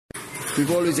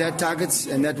we've always had targets,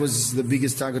 and that was the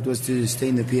biggest target, was to stay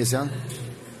in the PSL.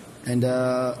 And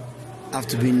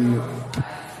after being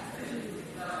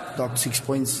docked 6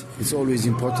 points, it's always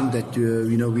important that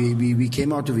we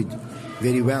came out of it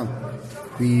very well.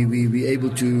 We were able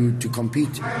to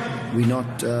compete. We're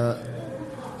not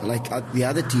like the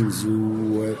other teams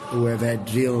who have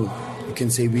had real, you can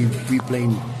say we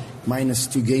playing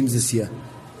 -2 games this year,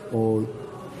 or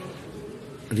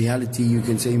reality you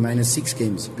can say -6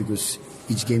 games, because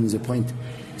each game is a point.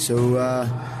 So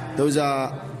those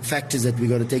are factors that we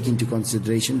got to take into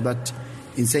consideration. But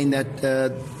in saying that,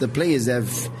 the players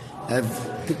have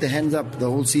put their hands up the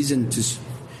whole season to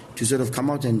sort of come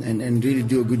out and really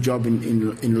do a good job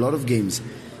in a lot of games.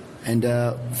 And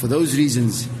for those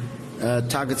reasons,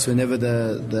 targets were never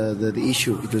the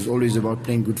issue. It was always about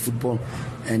playing good football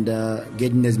and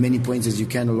getting as many points as you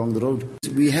can along the road.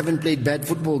 We haven't played bad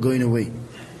football going away,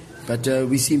 but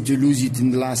we seem to lose it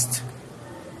in the last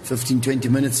 15-20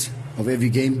 minutes of every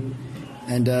game,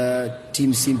 and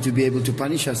teams seem to be able to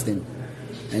punish us then.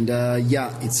 And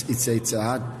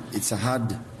it's a hard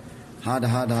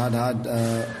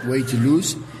way to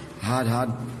lose, hard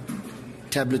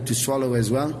tablet to swallow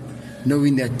as well,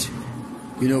 knowing that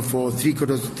for three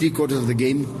quarters of the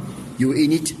game you're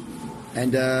in it,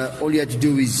 and all you had to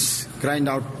do is grind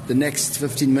out the next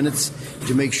 15 minutes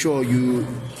to make sure you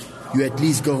at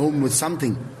least go home with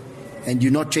something, and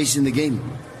you're not chasing the game.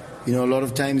 A lot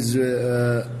of times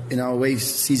in our away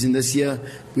season this year,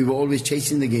 we were always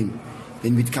chasing the game.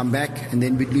 Then we'd come back and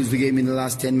then we'd lose the game in the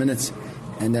last 10 minutes.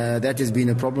 And that has been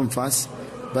a problem for us.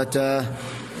 But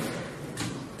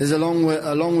there's a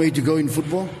long way to go in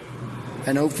football,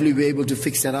 and hopefully we're able to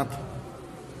fix that up.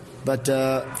 But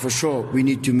for sure, we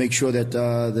need to make sure that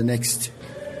the next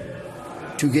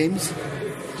 2 games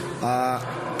are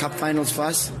cup finals for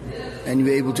us, and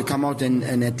we're able to come out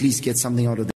and at least get something out of them.